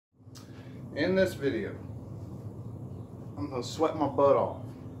In this video, I'm gonna sweat my butt off.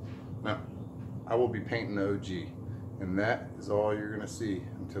 Now, I will be painting the OG, and that is all you're gonna see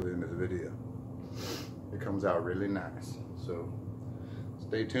until the end of the video. It comes out really nice, so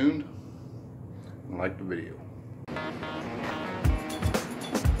stay tuned and like the video.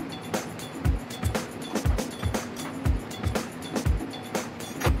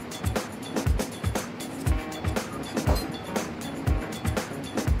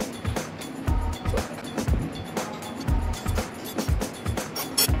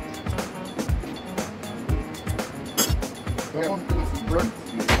 Someone put some bricks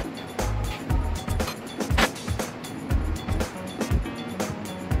here.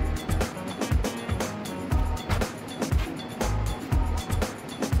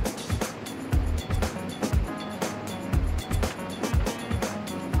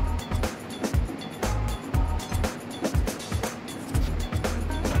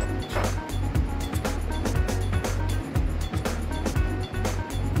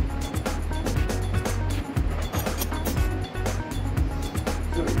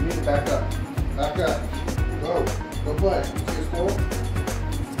 You need to back up. Back up. Go. Go play. See a squirrel?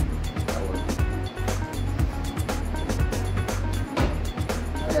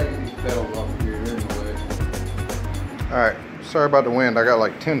 I gotta get these pedals off here. They're in the way. Alright. Sorry about the wind. I got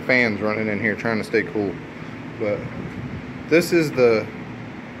like 10 fans running in here trying to stay cool. But this is the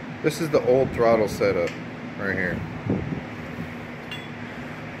old throttle setup right here.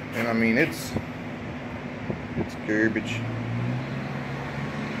 And I mean it's garbage.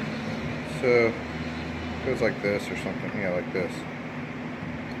 So it goes like this or something. Yeah, like this.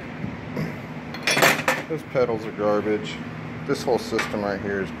 Those pedals are garbage. This whole system right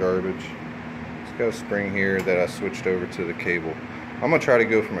here is garbage. It's got a spring here that I switched over to the cable. I'm gonna try to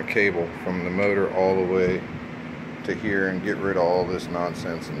go from a cable from the motor all the way to here and get rid of all this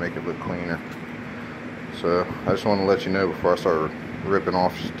nonsense and make it look cleaner. So I just want to let you know before I start ripping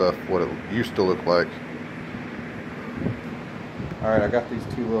off stuff what it used to look like. Alright, I got these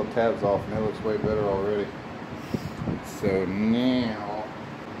two little tabs off and it looks way better already. So now,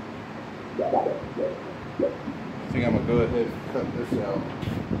 I think I'm going to go ahead and cut this out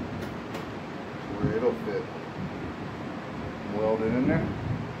where it'll fit. Weld it in there.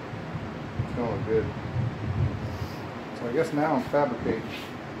 It's going to look good. So I guess now I'm fabricating.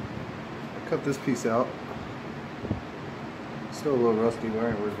 I cut this piece out. It's still a little rusty, but I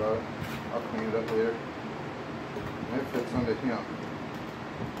ain't worried about it. I'll clean it up later. And it fits under him.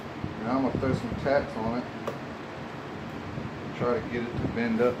 Now I'm going to throw some tacks on it. Try to get it to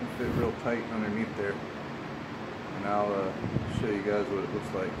bend up and fit real tight underneath there. And I'll show you guys what it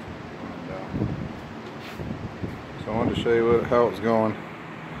looks like when I'm down. So I wanted to show you how it's going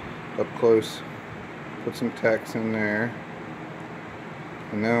up close. Put some tacks in there.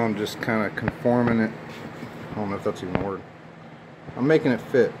 And now I'm just kind of conforming it. I don't know if that's even a word. I'm making it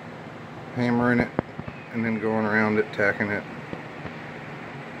fit. Hammering it. And then going around it, tacking it.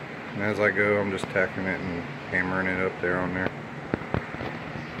 And as I go, I'm just tacking it and hammering it up there on there.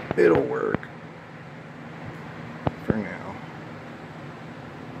 It'll work for now.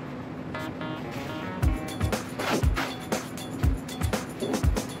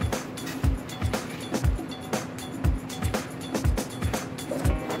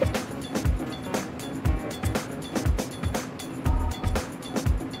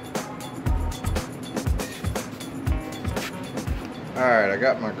 Alright, I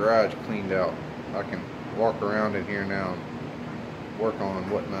got my garage cleaned out. I can walk around in here now and work on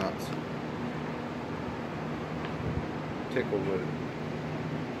whatnots. Tickled with it.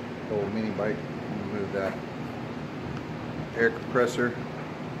 Old mini bike. I'm gonna move that. Air compressor,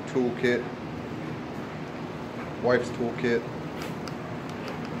 toolkit, wife's toolkit,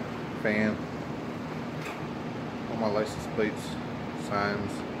 fan, all my license plates,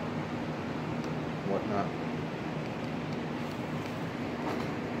 signs, whatnot.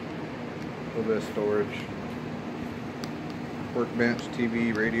 A little bit of storage, workbench,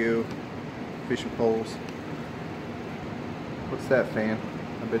 TV, radio, fishing poles. What's that fan?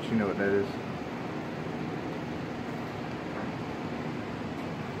 I bet you know what that is.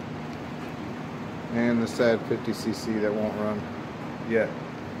 And the sad 50cc that won't run yet.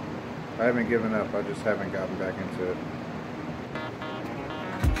 I haven't given up, I just haven't gotten back into it.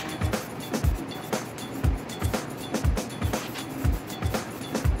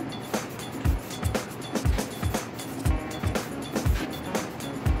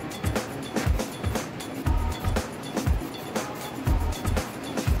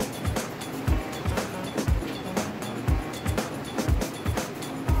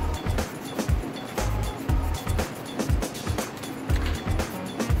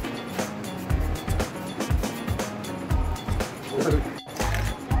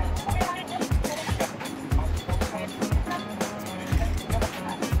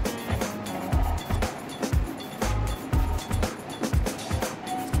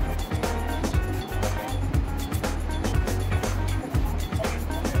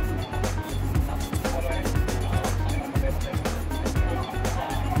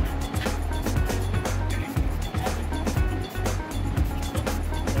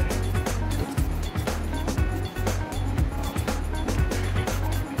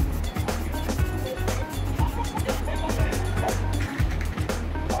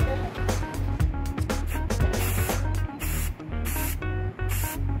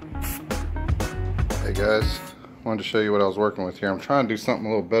 guys, wanted to show you what I was working with here. I'm trying to do something a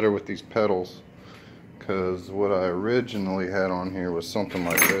little better with these pedals, because what I originally had on here was something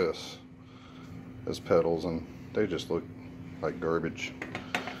like this as pedals, and they just look like garbage.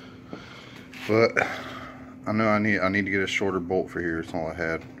 But I know I need to get a shorter bolt for here. It's all I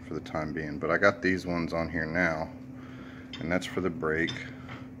had for the time being, but I got these ones on here now, and that's for the brake.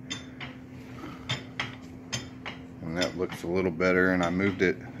 And that looks a little better, and I moved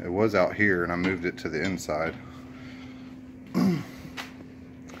it. It was out here and I moved it to the inside. And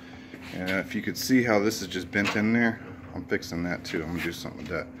if you could see how this is just bent in there, I'm fixing that too. I'm gonna do something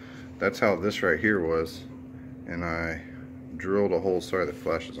with that. That's how this right here was, and I drilled a hole. Sorry, the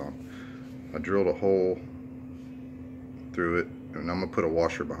flash is on. I drilled a hole through it, and I'm gonna put a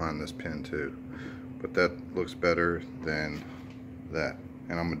washer behind this pin too. But that looks better than that,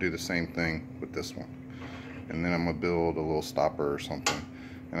 and I'm gonna do the same thing with this one. And then I'm gonna build a little stopper or something.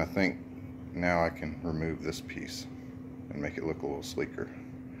 And I think now I can remove this piece and make it look a little sleeker,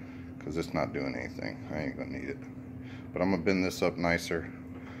 because it's not doing anything. I ain't gonna need it. But I'm gonna bend this up nicer.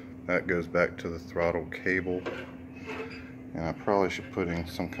 That goes back to the throttle cable. And I probably should put in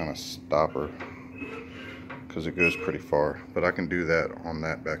some kind of stopper, because it goes pretty far. But I can do that on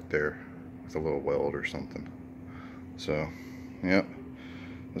that back there with a little weld or something. So, yep,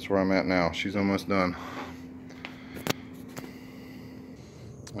 that's where I'm at now. She's almost done.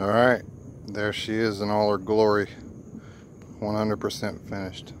 Alright, there she is in all her glory. 100%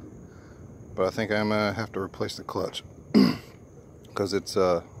 finished. But I think I'm gonna have to replace the clutch because it's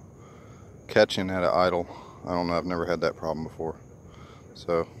catching at an idle. I don't know, I've never had that problem before.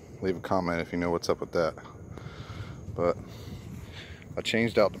 So leave a comment if you know what's up with that. But I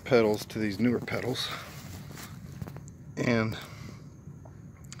changed out the pedals to these newer pedals, and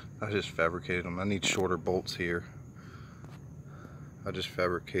I just fabricated them. I need shorter bolts here. I just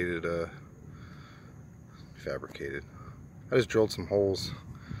fabricated. I just drilled some holes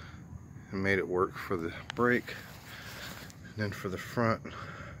and made it work for the brake. And then for the front,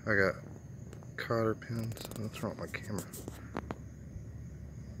 I got cotter pins. What's wrong with my camera?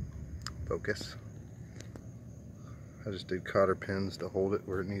 Focus. I just did cotter pins to hold it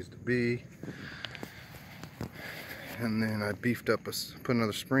where it needs to be. And then I beefed up, put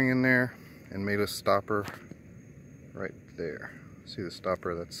another spring in there and made a stopper right there. See the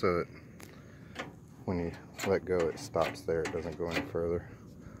stopper? That's so that when you let go, it stops there. It doesn't go any further.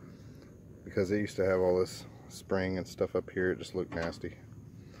 Because it used to have all this spring and stuff up here, it just looked nasty.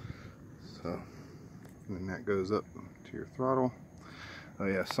 So, and then that goes up to your throttle. Oh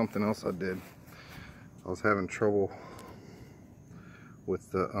yeah, something else I did. I was having trouble with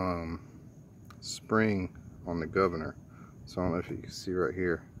the spring on the governor. So I don't know if you can see right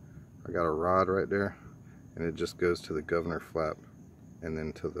here. I got a rod right there, and it just goes to the governor flap and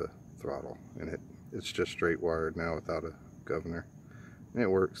then to the throttle, and it's just straight wired now without a governor, and it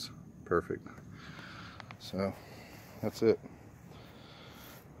works perfect. So that's it.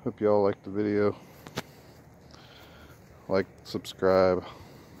 Hope y'all liked the video. Like, subscribe,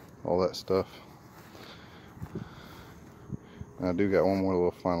 all that stuff. And I do got one more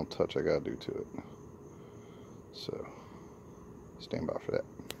little final touch I gotta do to it, so stand by for that.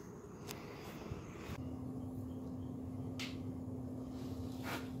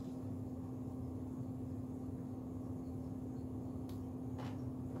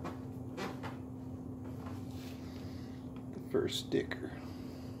 First sticker,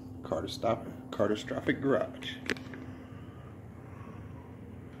 Cartostrophic Garage.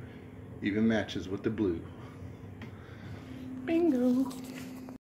 Even matches with the blue. Bingo.